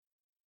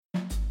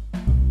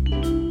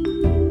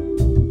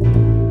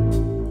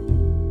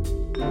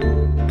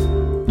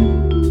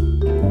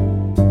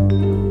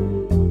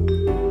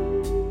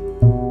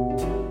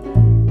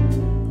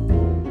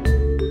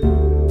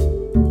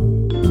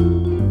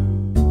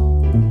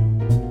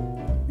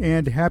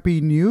And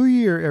Happy New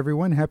Year,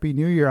 everyone. Happy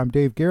New Year. I'm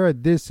Dave Guerra.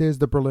 This is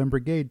the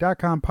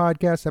BerlinBrigade.com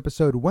podcast,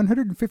 episode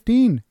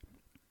 115.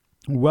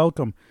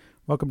 Welcome.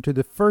 Welcome to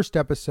the first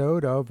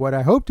episode of what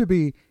I hope to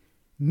be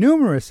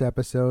numerous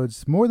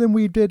episodes, more than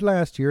we did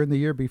last year and the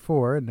year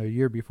before and the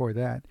year before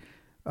that.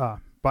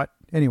 But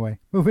anyway,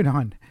 moving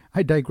on.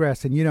 I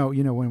digress. And you know,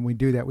 when we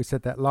do that, we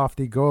set that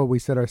lofty goal. We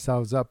set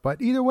ourselves up.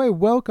 But either way,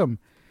 welcome.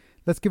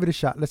 Let's give it a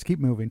shot. Let's keep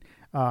moving.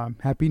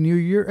 Happy New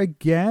Year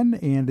again.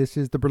 And this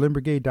is the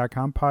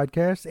BerlinBrigade.com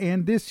podcast.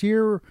 And this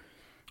year,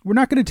 we're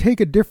not going to take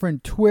a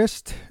different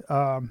twist.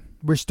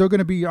 We're still going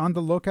to be on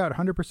the lookout,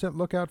 100%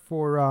 lookout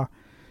for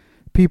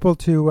people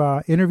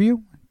to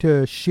interview,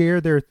 to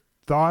share their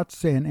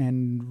thoughts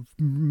and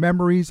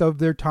memories of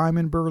their time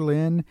in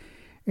Berlin.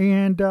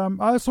 And I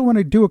also want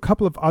to do a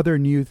couple of other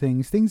new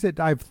things that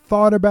I've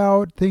thought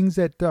about, things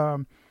that,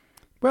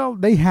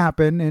 they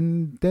happen,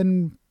 and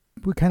then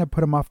we kind of put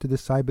them off to the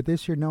side. But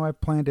this year, no,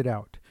 I've planned it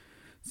out.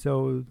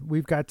 So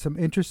we've got some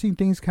interesting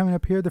things coming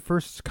up here. The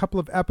first couple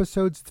of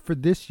episodes for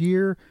this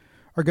year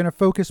are going to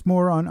focus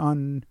more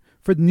on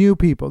for new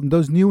people,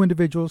 those new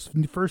individuals,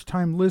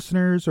 first-time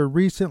listeners or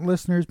recent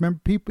listeners,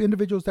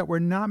 individuals that were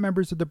not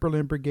members of the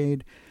Berlin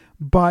Brigade,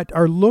 but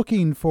are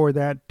looking for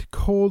that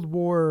Cold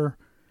War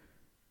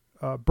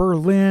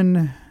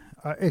Berlin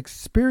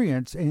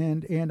experience.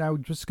 And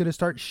I'm just going to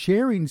start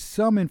sharing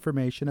some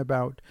information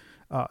about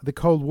the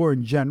Cold War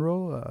in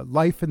general,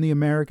 life in the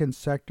American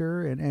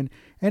sector,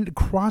 and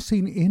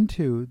crossing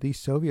into the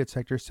Soviet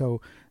sector. So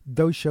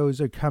those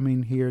shows are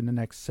coming here in the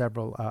next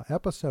several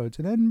episodes.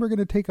 And then we're going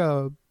to take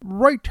a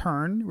right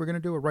turn. We're going to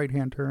do a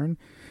right-hand turn.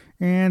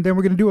 And then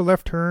we're going to do a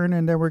left turn.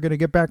 And then we're going to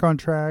get back on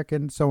track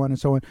and so on and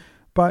so on.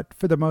 But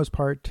for the most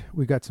part,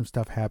 we've got some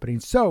stuff happening.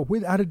 So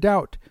without a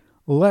doubt,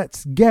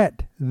 let's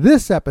get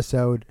this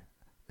episode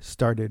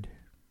started.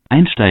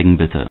 Einsteigen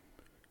bitte.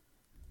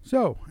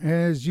 So,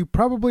 as you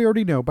probably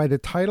already know by the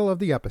title of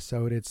the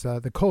episode, it's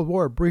the Cold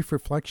War, a brief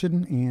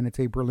reflection, and it's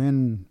a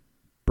Berlin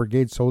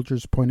Brigade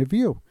soldier's point of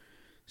view.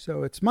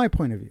 So it's my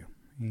point of view,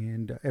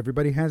 and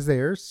everybody has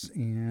theirs.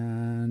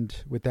 And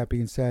with that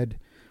being said,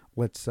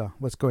 let's go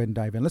ahead and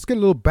dive in. Let's get a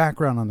little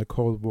background on the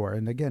Cold War.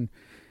 And again,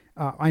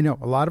 I know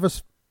a lot of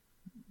us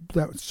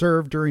that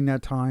served during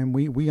that time,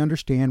 we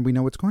understand, we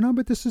know what's going on,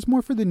 but this is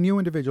more for the new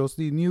individuals,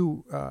 the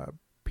new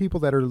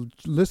people that are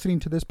listening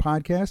to this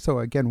podcast. So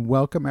again,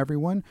 welcome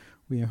everyone.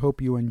 We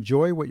hope you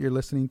enjoy what you're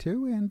listening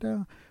to,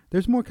 and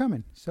there's more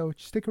coming. So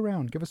stick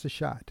around, give us a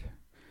shot.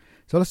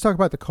 So let's talk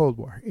about the Cold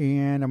War,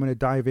 and I'm going to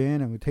dive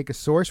in. I'm going to take a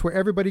source where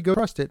everybody goes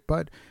trust it,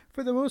 but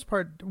for the most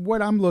part,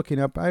 what I'm looking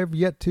up, I have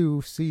yet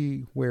to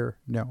see where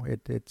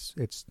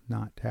it's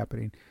not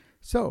happening.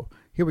 So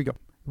here we go.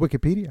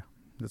 Wikipedia.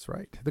 That's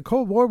right. The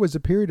Cold War was a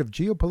period of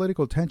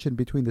geopolitical tension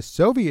between the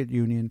Soviet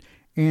Union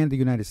and the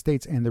United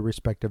States and their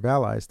respective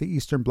allies, the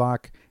Eastern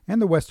Bloc and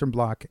the Western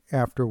Bloc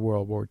after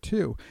World War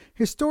II.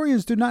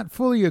 Historians do not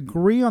fully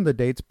agree on the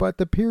dates, but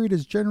the period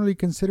is generally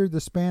considered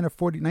the span of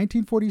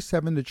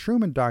 1947, the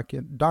Truman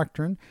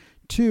Doctrine,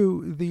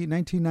 to the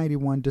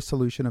 1991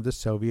 dissolution of the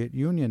Soviet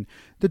Union.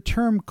 The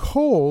term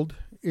cold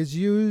is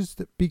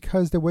used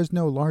because there was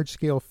no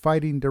large-scale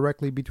fighting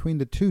directly between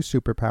the two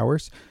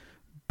superpowers,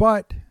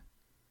 but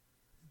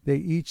they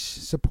each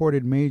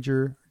supported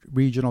major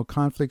regional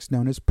conflicts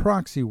known as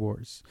proxy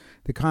wars.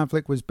 The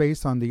conflict was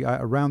based on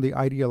around the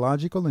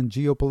ideological and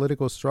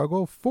geopolitical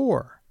struggle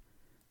for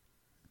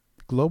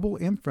global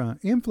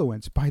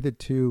influence by the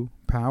two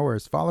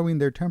powers. Following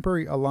their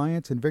temporary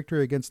alliance and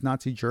victory against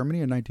Nazi Germany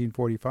in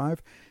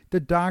 1945, the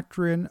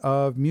doctrine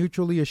of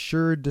mutually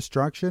assured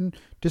destruction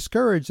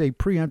discouraged a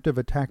preemptive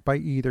attack by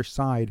either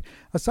side.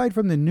 Aside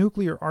from the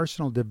nuclear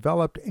arsenal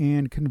developed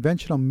and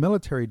conventional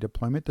military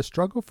deployment, the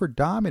struggle for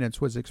dominance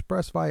was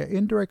expressed via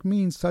indirect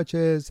means such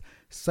as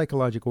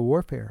psychological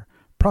warfare,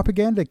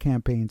 propaganda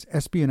campaigns,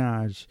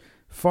 espionage,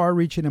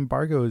 far-reaching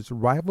embargoes,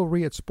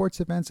 rivalry at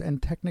sports events,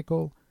 and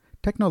technological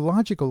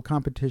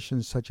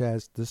competitions such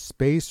as the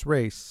space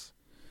race.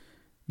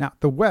 Now,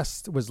 the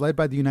West was led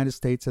by the United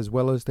States as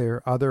well as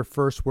their other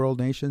first world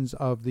nations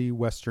of the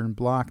Western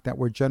Bloc that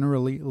were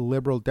generally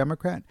liberal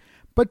Democrat,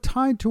 but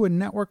tied to a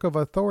network of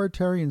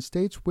authoritarian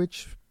states,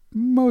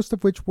 most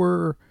of which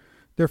were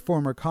their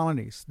former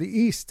colonies. The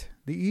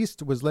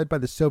East was led by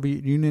the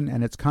Soviet Union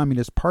and its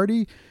Communist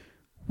Party,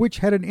 which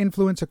had an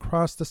influence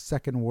across the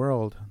Second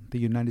World. The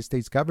United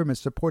States government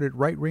supported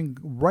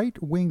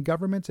right-wing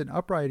governments and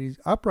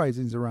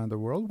uprisings around the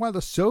world, while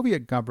the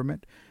Soviet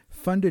government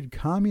funded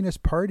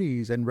communist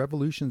parties and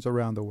revolutions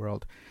around the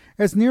world.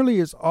 As nearly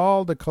as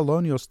all the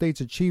colonial states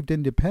achieved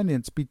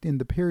independence in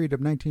the period of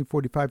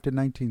 1945 to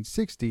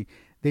 1960,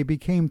 they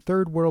became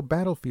third world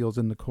battlefields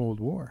in the Cold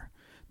War.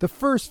 The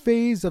first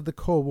phase of the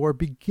Cold War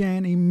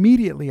began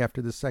immediately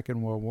after the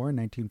Second World War in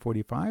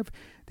 1945.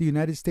 The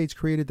United States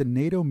created the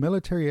NATO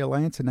military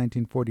alliance in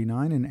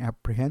 1949 in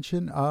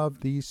apprehension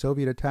of the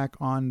Soviet attack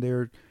on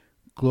their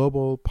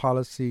global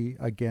policy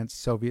against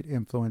Soviet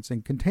influence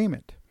and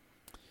containment.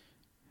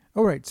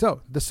 All right,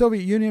 so the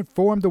Soviet Union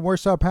formed the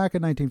Warsaw Pact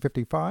in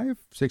 1955,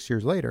 6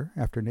 years later,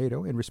 after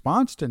NATO. In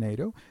response to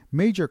NATO,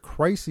 major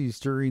crises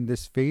during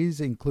this phase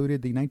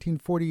included the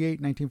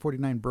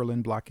 1948-1949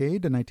 Berlin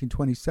blockade, the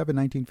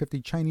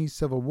 1927-1950 Chinese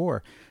Civil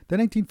War, the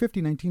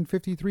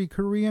 1950-1953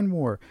 Korean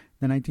War,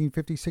 the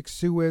 1956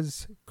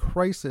 Suez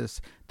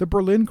Crisis, the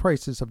Berlin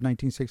Crisis of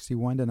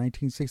 1961 to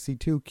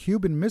 1962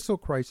 Cuban Missile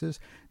Crisis,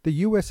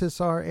 the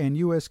USSR and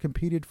U.S.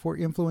 competed for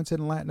influence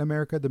in Latin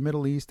America, the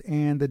Middle East,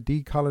 and the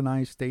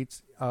decolonized states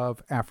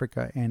of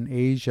Africa and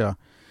Asia.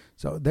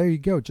 So there you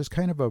go, just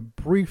kind of a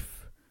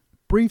brief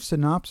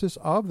synopsis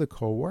of the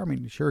Cold War. I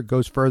mean, sure, it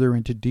goes further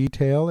into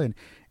detail, and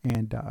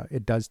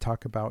it does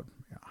talk about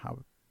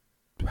how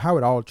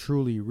it all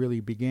truly really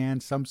began.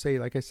 Some say,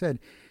 like I said,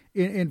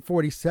 in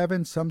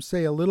 47, some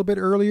say a little bit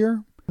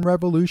earlier,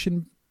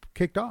 revolution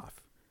kicked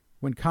off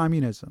when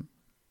communism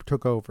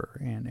took over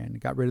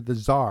and got rid of the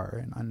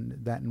Tsar and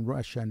that in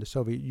Russia and the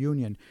Soviet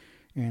Union.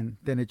 And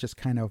then it just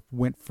kind of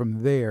went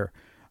from there.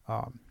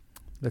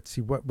 Let's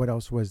see, what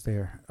else was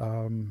there?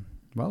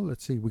 Well,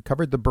 let's see. We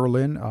covered the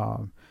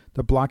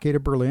blockade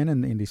of Berlin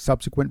and the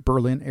subsequent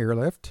Berlin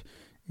airlift.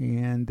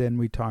 And then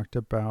we talked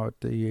about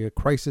the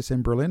crisis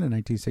in Berlin in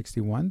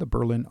 1961, the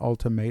Berlin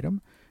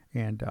Ultimatum.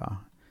 And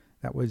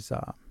that was,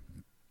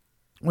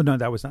 well, no,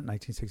 that was not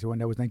 1961.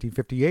 That was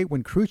 1958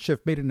 when Khrushchev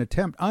made an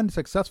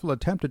unsuccessful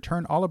attempt to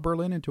turn all of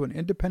Berlin into an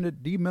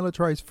independent,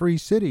 demilitarized, free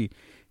city.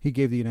 He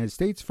gave the United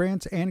States,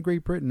 France, and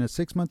Great Britain a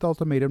 6-month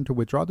ultimatum to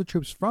withdraw the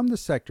troops from the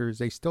sectors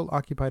they still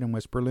occupied in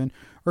West Berlin,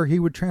 or he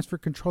would transfer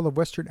control of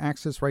Western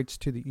access rights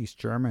to the East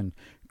German.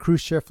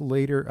 Khrushchev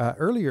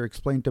earlier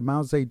explained to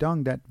Mao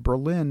Zedong that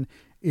Berlin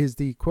is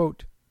the,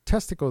 quote,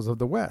 testicles of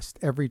the West.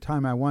 Every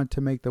time I want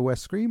to make the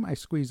West scream, I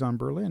squeeze on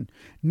Berlin.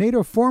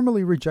 NATO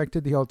formally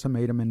rejected the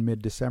ultimatum in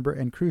mid-December,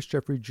 and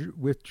Khrushchev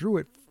withdrew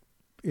it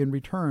in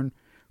return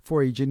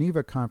for a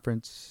Geneva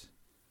conference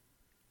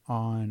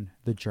on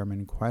the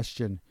German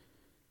question.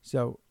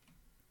 So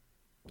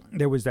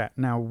there was that.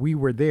 Now, we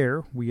were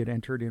there. We had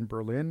entered in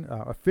Berlin,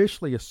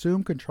 officially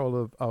assumed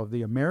control of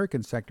the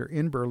American sector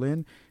in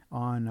Berlin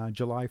on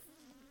July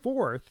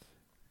 4th.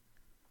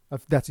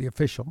 That's the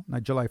official,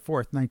 July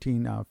 4th,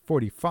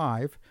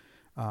 1945.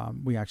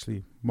 We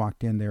actually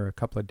walked in there a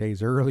couple of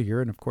days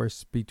earlier. And, of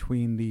course,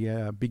 between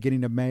the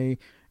beginning of May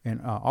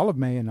and all of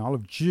May and all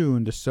of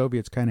June, the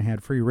Soviets kind of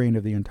had free reign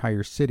of the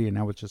entire city. And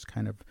that was just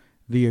kind of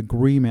the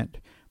agreement.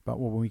 But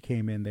when we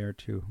came in there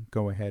to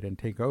go ahead and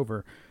take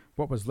over,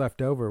 what was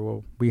left over,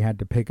 well, we had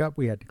to pick up,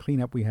 we had to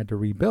clean up, we had to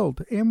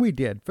rebuild. And we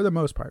did, for the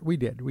most part. We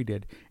did.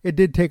 It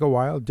did take a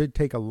while. It did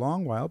take a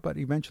long while. But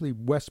eventually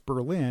West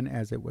Berlin,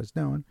 as it was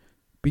known,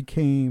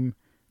 became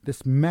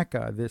this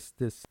mecca, this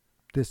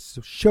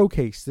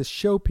showcase, this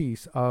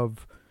showpiece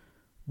of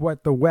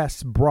what the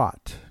West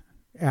brought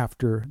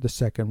after the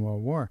Second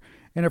World War.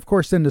 And of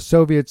course, then the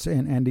Soviets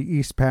and the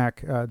East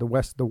Pact, the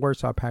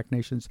Warsaw Pact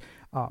nations,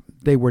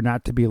 they were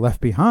not to be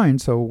left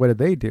behind. So what did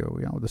they do?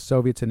 The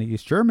Soviets and the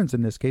East Germans,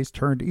 in this case,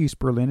 turned East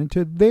Berlin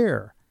into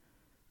their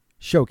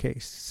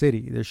showcase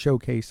city, their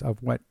showcase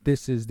of what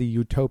this is, the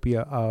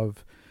utopia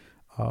of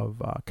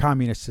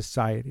communist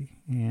society.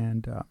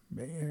 And,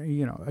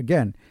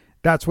 again,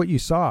 that's what you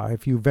saw.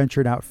 If you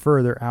ventured out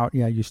further out,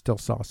 you still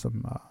saw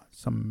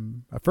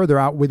some further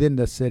out within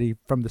the city,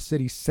 from the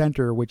city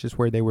center, which is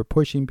where they were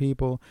pushing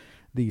people.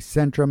 The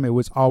Centrum, it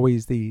was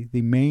always the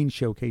main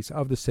showcase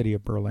of the city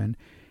of Berlin.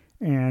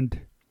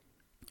 And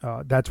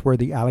that's where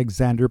the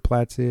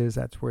Alexanderplatz is.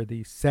 That's where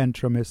the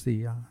Centrum is,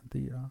 the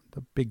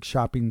big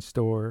shopping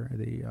store,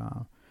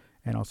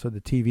 and also the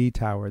TV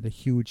tower, the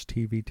huge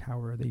TV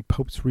tower, the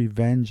Pope's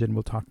Revenge, and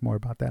we'll talk more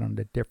about that on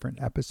a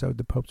different episode,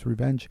 the Pope's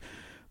Revenge.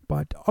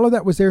 But all of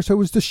that was there, so it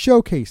was the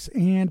showcase.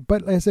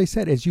 But as I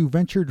said, as you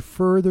ventured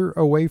further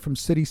away from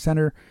city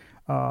center,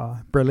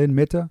 Berlin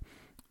Mitte,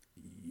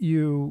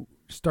 you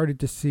started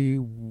to see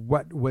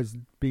what was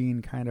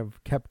being kind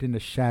of kept in the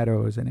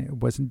shadows, and it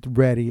wasn't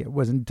ready, it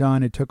wasn't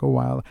done, it took a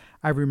while.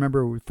 I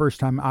remember the first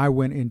time I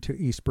went into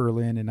East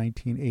Berlin in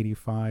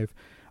 1985,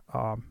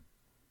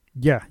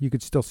 you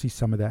could still see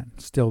some of that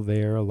still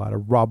there, a lot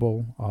of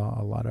rubble,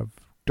 a lot of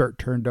dirt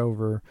turned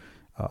over,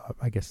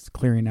 I guess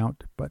clearing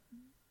out,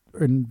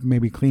 and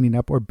maybe cleaning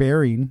up or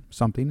burying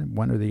something,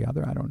 one or the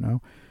other, I don't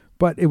know.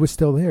 But it was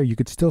still there. You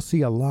could still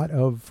see a lot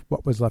of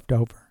what was left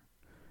over.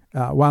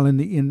 While in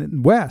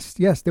the West,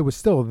 yes, it was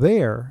still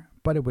there,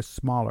 but it was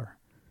smaller.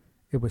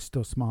 It was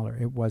still smaller.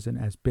 It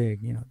wasn't as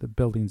big. The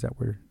buildings that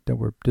were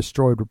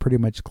destroyed were pretty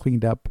much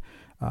cleaned up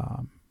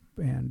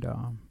and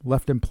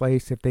left in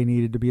place if they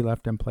needed to be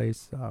left in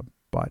place.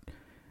 But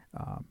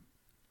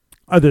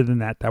other than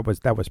that, that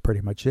was pretty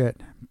much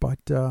it.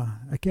 But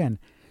again,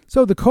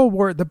 so the Cold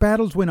War, the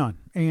battles went on,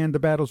 and the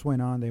battles went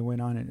on. They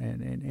went on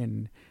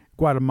in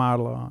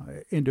Guatemala,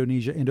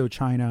 Indonesia,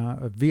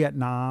 Indochina,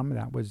 Vietnam.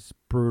 That was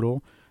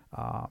brutal.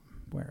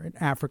 Where in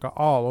Africa,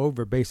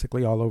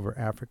 basically all over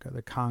Africa,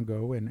 the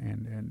Congo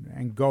and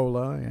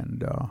Angola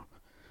and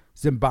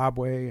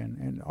Zimbabwe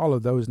and all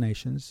of those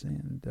nations.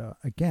 And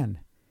again,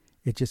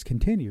 it just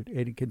continued.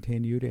 It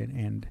continued,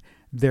 and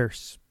their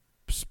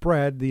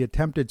spread, the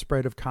attempted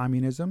spread of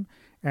communism,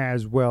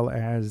 as well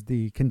as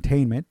the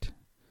containment.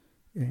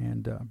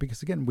 And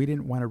because, again, we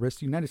didn't want to risk,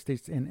 the United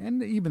States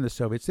and even the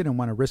Soviets didn't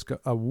want to risk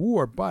a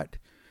war, but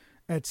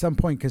at some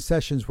point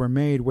concessions were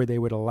made where they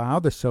would allow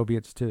the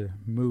Soviets to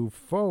move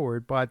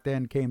forward. But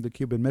then came the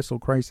Cuban Missile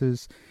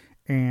Crisis,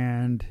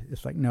 and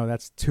it's like, no,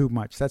 that's too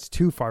much. That's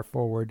too far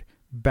forward.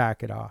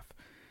 Back it off.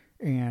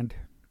 And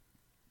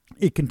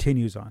it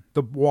continues on.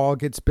 The wall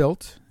gets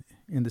built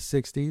in the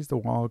 60s. The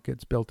wall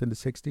gets built in the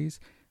 60s,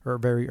 or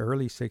very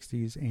early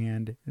 60s,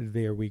 and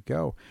there we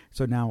go.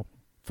 So now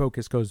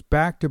focus goes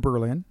back to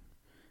Berlin.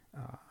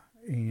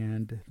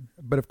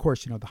 But of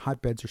course, the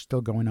hotbeds are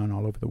still going on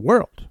all over the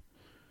world.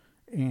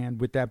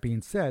 And with that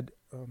being said,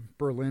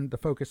 Berlin, the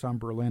focus on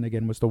Berlin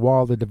again was the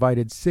wall, the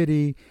divided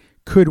city.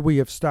 Could we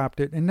have stopped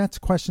it? And that's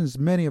questions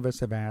many of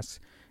us have asked.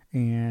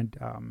 And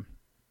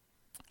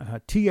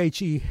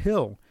T.H.E.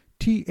 Hill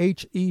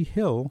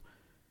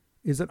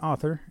is an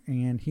author,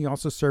 and he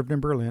also served in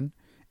Berlin.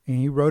 And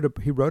he wrote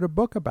a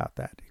book about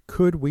that.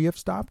 Could we have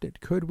stopped it?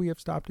 Could we have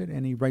stopped it?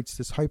 And he writes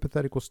this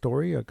hypothetical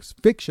story, a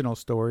fictional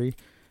story,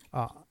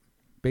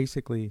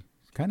 basically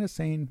kind of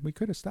saying we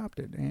could have stopped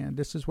it. And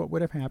this is what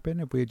would have happened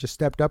if we had just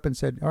stepped up and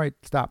said, all right,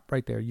 stop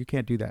right there. You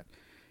can't do that.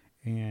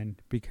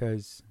 And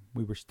because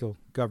we were still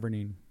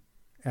governing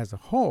as a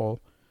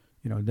whole,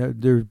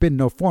 there's been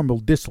no formal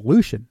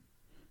dissolution.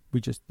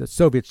 The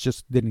Soviets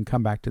just didn't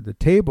come back to the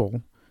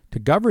table to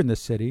govern the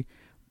city,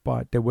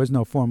 but there was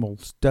no formal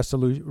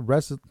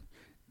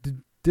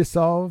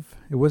dissolve.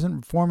 It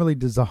wasn't formally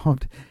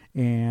dissolved.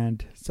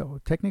 And so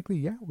technically,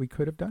 yeah, we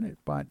could have done it,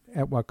 but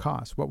at what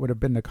cost? What would have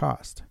been the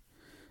cost?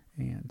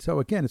 And so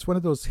again, it's one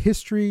of those,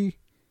 history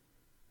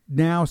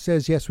now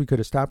says, yes, we could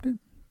have stopped it.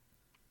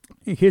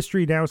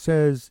 History now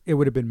says it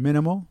would have been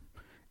minimal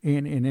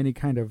in any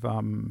kind of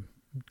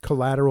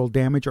collateral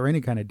damage or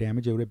any kind of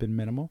damage. It would have been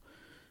minimal.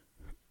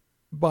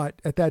 But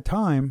at that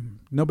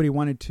time, nobody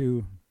wanted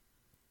to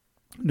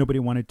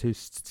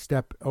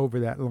step over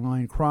that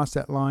line, cross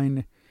that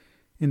line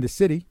in the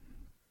city.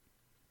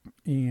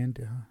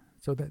 And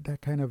so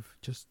that kind of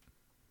just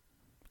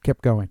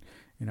kept going.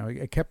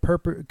 It kept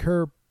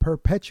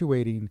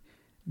perpetuating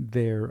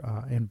their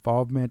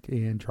involvement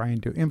in trying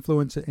to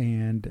influence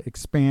and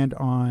expand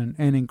on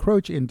and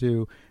encroach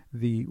into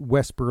the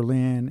West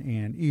Berlin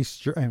and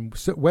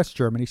West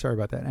Germany. Sorry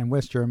about that, and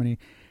West Germany,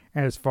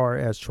 as far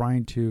as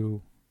trying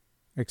to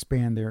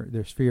expand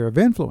their sphere of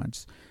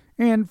influence.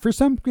 And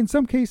in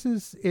some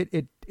cases,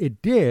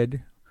 it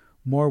did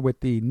more with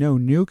the no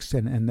nukes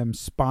and them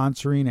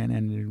sponsoring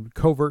and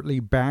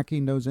covertly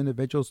backing those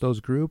individuals, those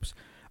groups,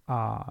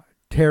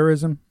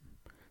 terrorist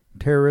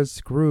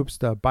groups,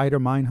 the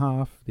Baader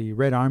Meinhof, the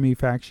Red Army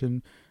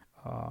faction.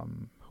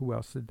 Who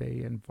else did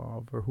they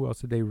involve, or who else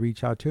did they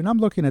reach out to? And I'm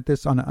looking at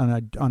this on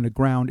the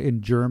ground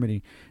in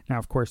Germany. Now,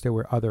 of course, there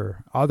were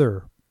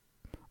other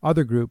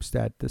groups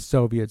that the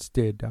Soviets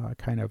did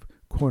kind of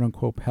quote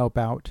unquote help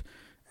out.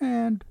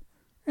 And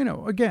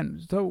again,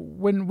 so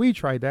when we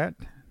tried that,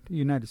 the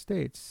United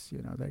States,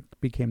 that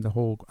became the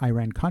whole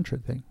Iran-Contra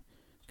thing,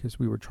 because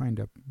we were trying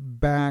to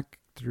back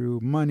through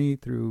money,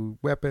 through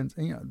weapons,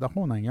 the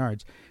whole 9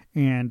 yards.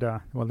 And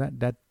well,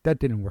 that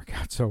didn't work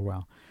out so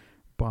well.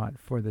 But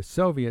for the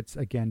Soviets,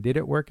 again, did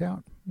it work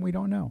out? We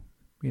don't know.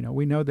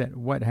 We know that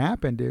what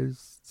happened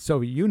is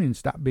Soviet Union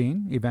stopped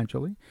being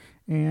eventually,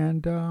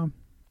 and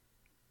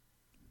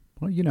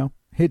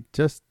it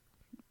just,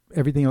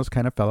 everything else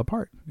kind of fell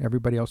apart.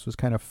 Everybody else was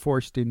kind of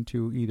forced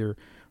into either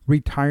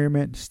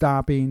retirement,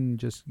 stopping,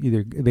 just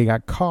either they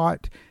got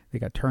caught, they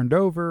got turned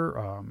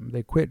over,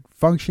 they quit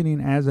functioning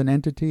as an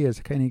entity,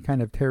 as any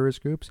kind of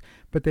terrorist groups.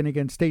 But then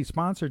again,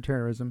 state-sponsored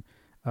terrorism,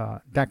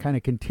 that kind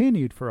of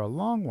continued for a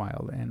long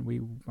while. And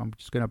I'm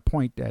just going to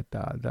point at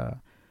the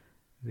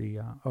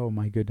oh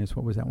my goodness,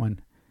 what was that one?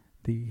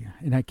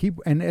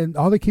 And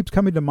all that keeps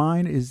coming to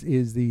mind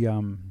is the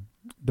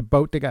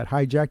boat that got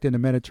hijacked in the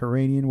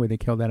Mediterranean where they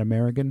killed that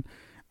American,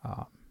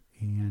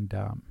 and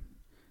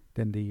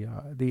then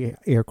the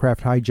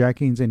aircraft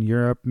hijackings in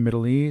Europe,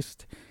 Middle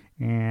East,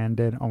 and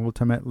then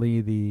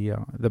ultimately the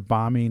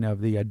bombing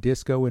of the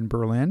disco in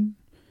Berlin,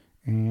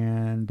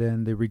 and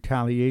then the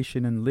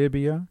retaliation in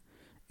Libya,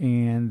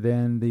 and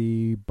then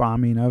the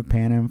bombing of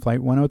Pan Am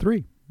Flight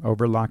 103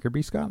 over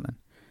Lockerbie, Scotland,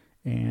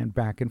 and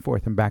back and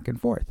forth and back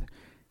and forth.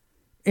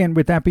 And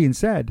with that being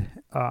said,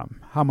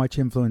 how much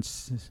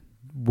influence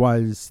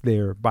was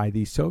there by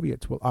the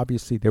Soviets? Well,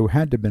 obviously there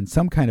had to have been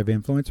some kind of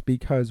influence,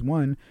 because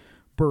one,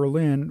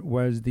 Berlin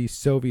was the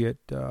Soviet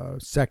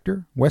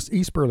sector.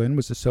 East Berlin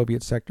was the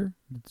Soviet sector.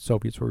 The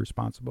Soviets were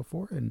responsible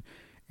for,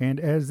 and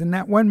as in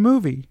that one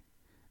movie,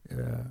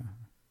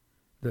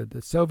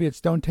 the Soviets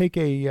don't take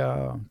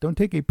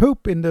a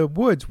poop in the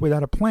woods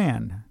without a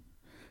plan.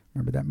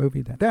 Remember that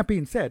movie? That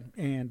being said,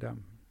 and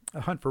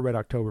a Hunt for Red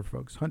October,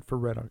 folks. Hunt for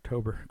Red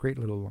October. Great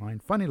little line,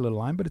 funny little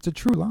line, but it's a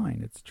true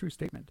line. It's a true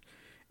statement.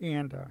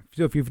 And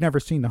so if you've never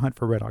seen The Hunt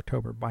for Red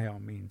October, by all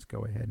means, go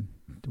ahead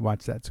and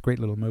watch that. It's a great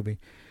little movie.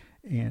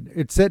 And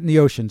it's set in the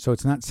ocean, so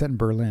it's not set in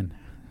Berlin.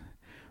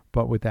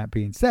 But with that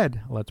being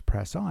said, let's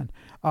press on.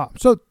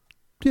 So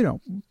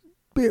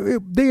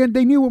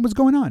they knew what was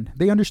going on.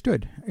 They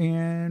understood,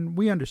 and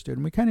we understood,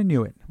 and we kind of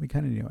knew it.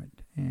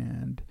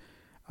 And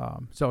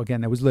so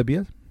again, that was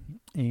Libya,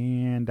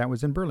 and that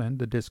was in Berlin,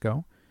 the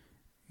disco.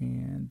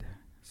 And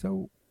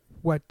so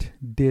what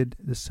did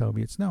the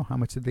Soviets know? How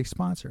much did they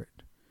sponsor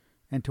it?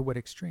 And to what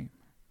extreme?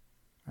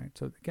 Right.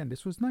 So again,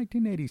 this was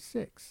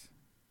 1986,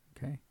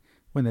 okay,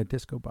 when the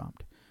disco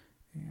bombed.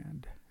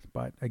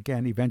 But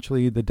again,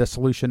 eventually the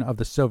dissolution of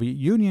the Soviet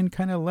Union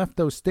kind of left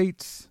those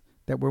states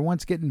that were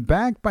once getting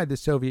backed by the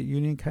Soviet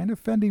Union kind of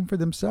fending for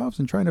themselves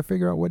and trying to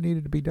figure out what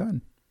needed to be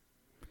done.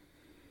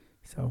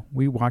 So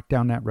we walked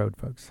down that road,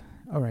 folks.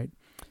 All right.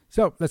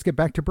 So let's get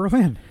back to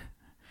Berlin.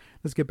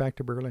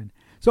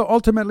 So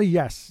ultimately,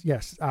 yes,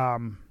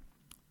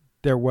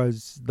 there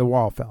was the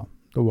wall fell.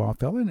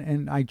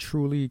 And I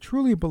truly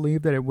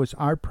believe that it was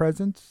our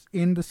presence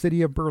in the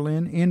city of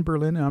Berlin, and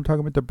I'm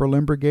talking about the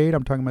Berlin Brigade.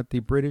 I'm talking about the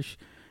British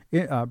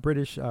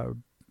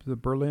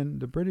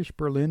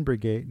Berlin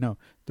Brigade. No,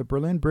 the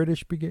Berlin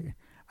British Brigade.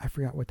 I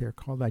forgot what they're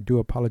called. I do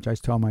apologize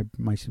to all my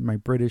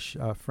British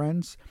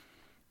friends,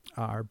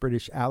 our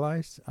British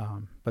allies,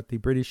 but the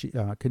British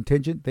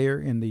contingent there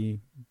in the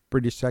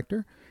British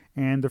sector,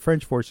 and the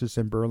French forces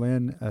in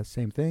Berlin,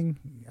 same thing.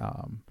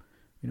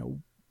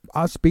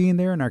 Us being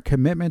there and our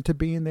commitment to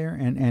being there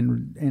and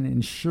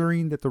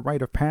ensuring that the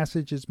rite of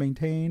passage is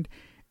maintained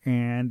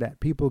and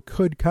that people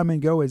could come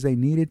and go as they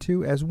needed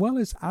to, as well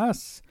as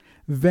us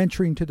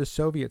venturing to the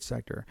Soviet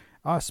sector,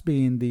 us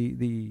being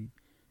the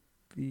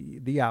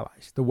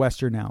allies, the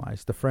Western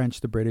allies, the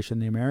French, the British,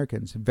 and the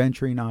Americans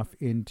venturing off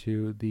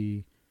into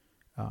the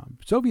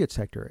Soviet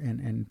sector.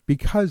 And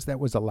because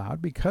that was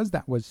allowed, because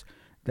that was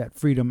that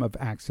freedom of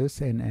access,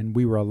 and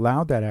we were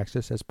allowed that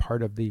access as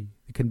part of the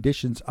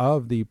conditions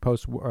of the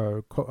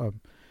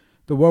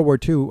the World War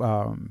II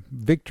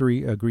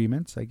victory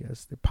agreements, I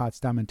guess, the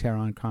Potsdam and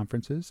Tehran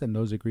conferences, and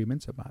those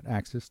agreements about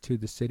access to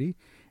the city,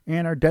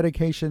 and our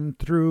dedication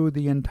through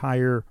the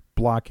entire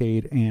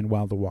blockade and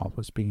while the wall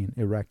was being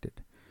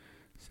erected.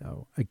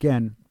 So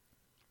again,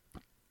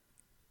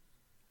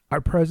 our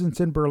presence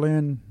in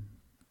Berlin,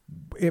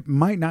 it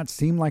might not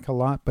seem like a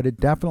lot, but it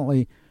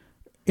definitely,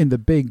 in the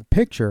big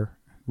picture,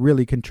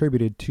 really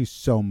contributed to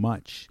so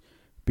much,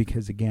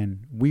 because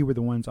again, we were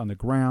the ones on the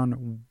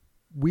ground.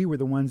 We were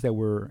the ones that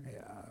were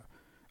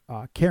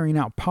carrying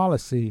out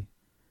policy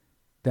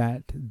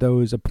that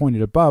those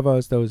appointed above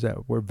us, those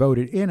that were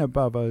voted in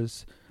above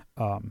us,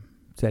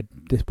 said,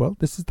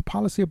 this is the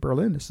policy of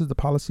Berlin. This is the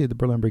policy of the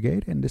Berlin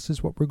Brigade, and this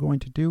is what we're going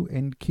to do,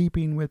 in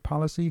keeping with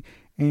policy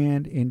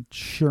and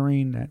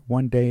ensuring that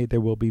one day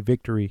there will be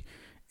victory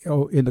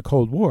in the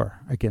Cold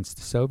War against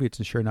the Soviets.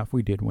 And sure enough,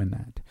 we did win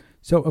that.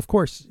 So, of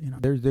course,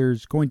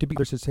 there's going to be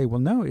others that say, well,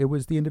 no, it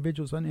was the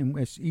individuals in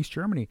East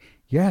Germany.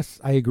 Yes,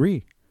 I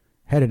agree.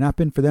 Had it not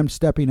been for them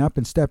stepping up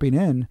and stepping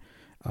in,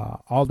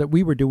 all that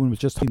we were doing was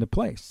just holding the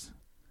place.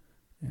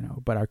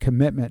 But our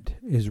commitment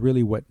is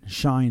really what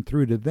shined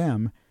through to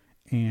them,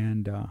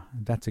 and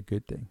that's a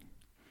good thing.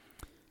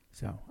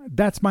 So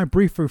that's my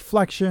brief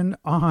reflection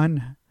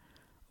on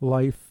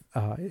life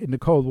in the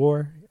Cold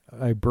War,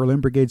 a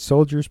Berlin Brigade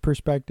soldier's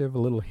perspective, a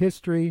little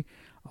history,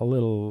 a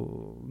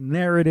little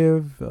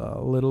narrative,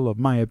 a little of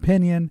my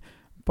opinion,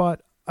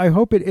 but I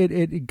hope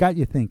it got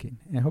you thinking.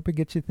 And I hope it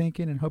gets you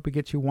thinking, and hope it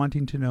gets you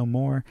wanting to know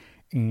more.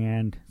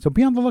 And so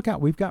be on the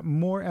lookout. We've got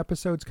more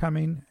episodes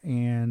coming,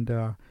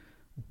 and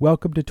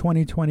welcome to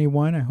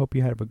 2021. I hope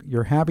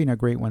you're having a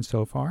great one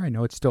so far. I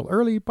know it's still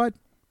early, but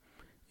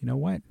you know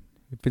what?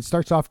 If it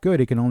starts off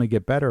good, it can only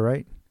get better,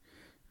 right?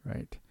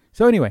 Right.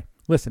 So anyway,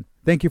 listen,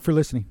 thank you for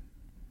listening.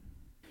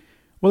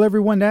 Well,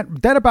 everyone,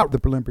 that about the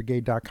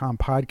BerlinBrigade.com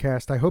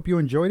podcast. I hope you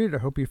enjoyed it. I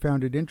hope you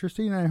found it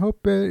interesting. And I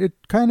hope it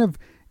kind of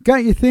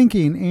got you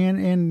thinking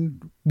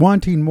and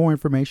wanting more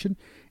information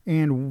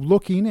and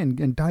looking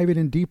and diving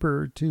in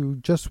deeper to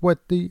just a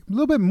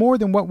little bit more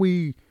than what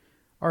we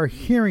are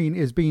hearing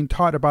is being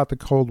taught about the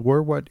Cold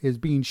War, what is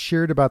being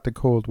shared about the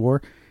Cold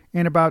War,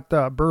 and about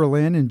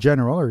Berlin in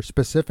general, or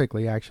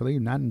specifically, actually,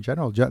 not in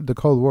general. The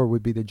Cold War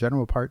would be the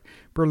general part.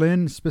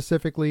 Berlin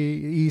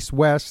specifically, East,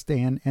 West,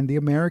 and the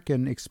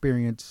American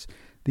experience,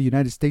 the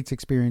United States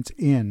experience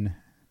in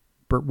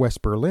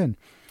West Berlin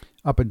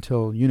up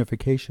until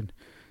unification.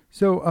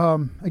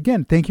 So,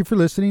 again, thank you for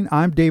listening.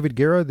 I'm David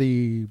Guerra,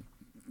 the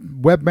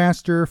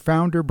webmaster,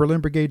 founder,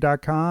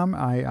 BerlinBrigade.com.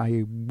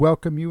 I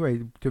welcome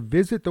you to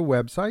visit the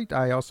website.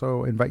 I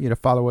also invite you to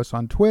follow us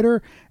on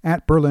Twitter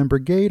at Berlin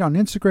Brigade, on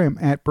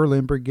Instagram at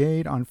Berlin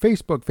Brigade, on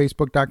Facebook,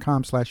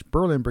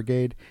 Facebook.com/Berlin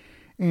Brigade.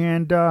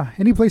 And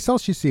any place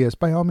else you see us,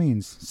 by all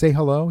means, say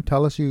hello.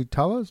 Tell us,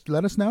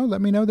 let us know.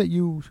 Let me know that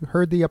you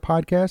heard the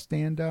podcast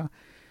and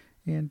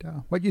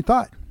what you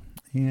thought.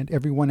 And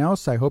everyone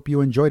else, I hope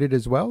you enjoyed it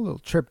as well. A little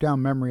trip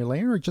down memory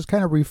lane, or just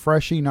kind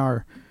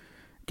of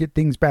get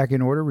things back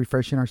in order,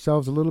 refreshing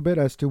ourselves a little bit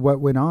as to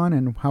what went on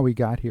and how we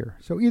got here.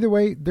 So either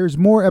way, there's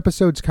more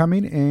episodes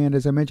coming. And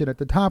as I mentioned at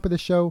the top of the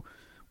show,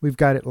 we've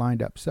got it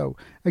lined up. So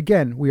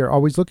again, we are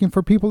always looking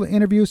for people to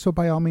interview. So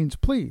by all means,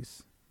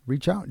 please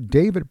reach out,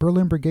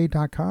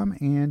 dave@berlinbrigade.com,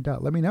 and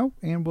let me know,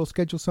 and we'll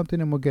schedule something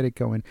and we'll get it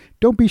going.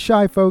 Don't be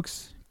shy,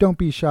 folks. Don't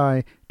be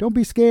shy. Don't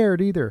be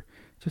scared either.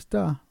 Just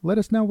let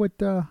us know what,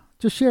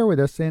 just share with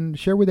us and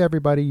share with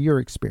everybody your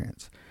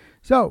experience.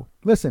 So,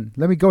 listen,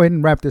 let me go ahead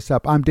and wrap this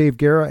up. I'm Dave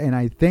Guerra, and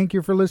I thank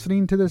you for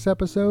listening to this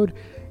episode.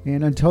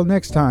 And until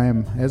next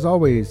time, as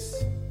always,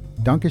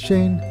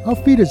 Dankeschön,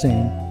 auf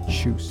Wiedersehen,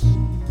 tschüss.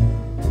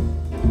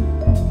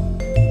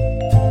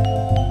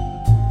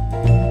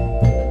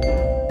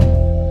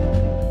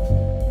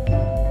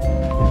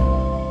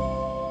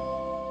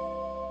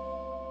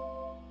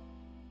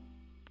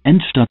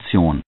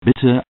 Endstation.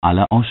 Bitte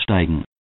alle aussteigen.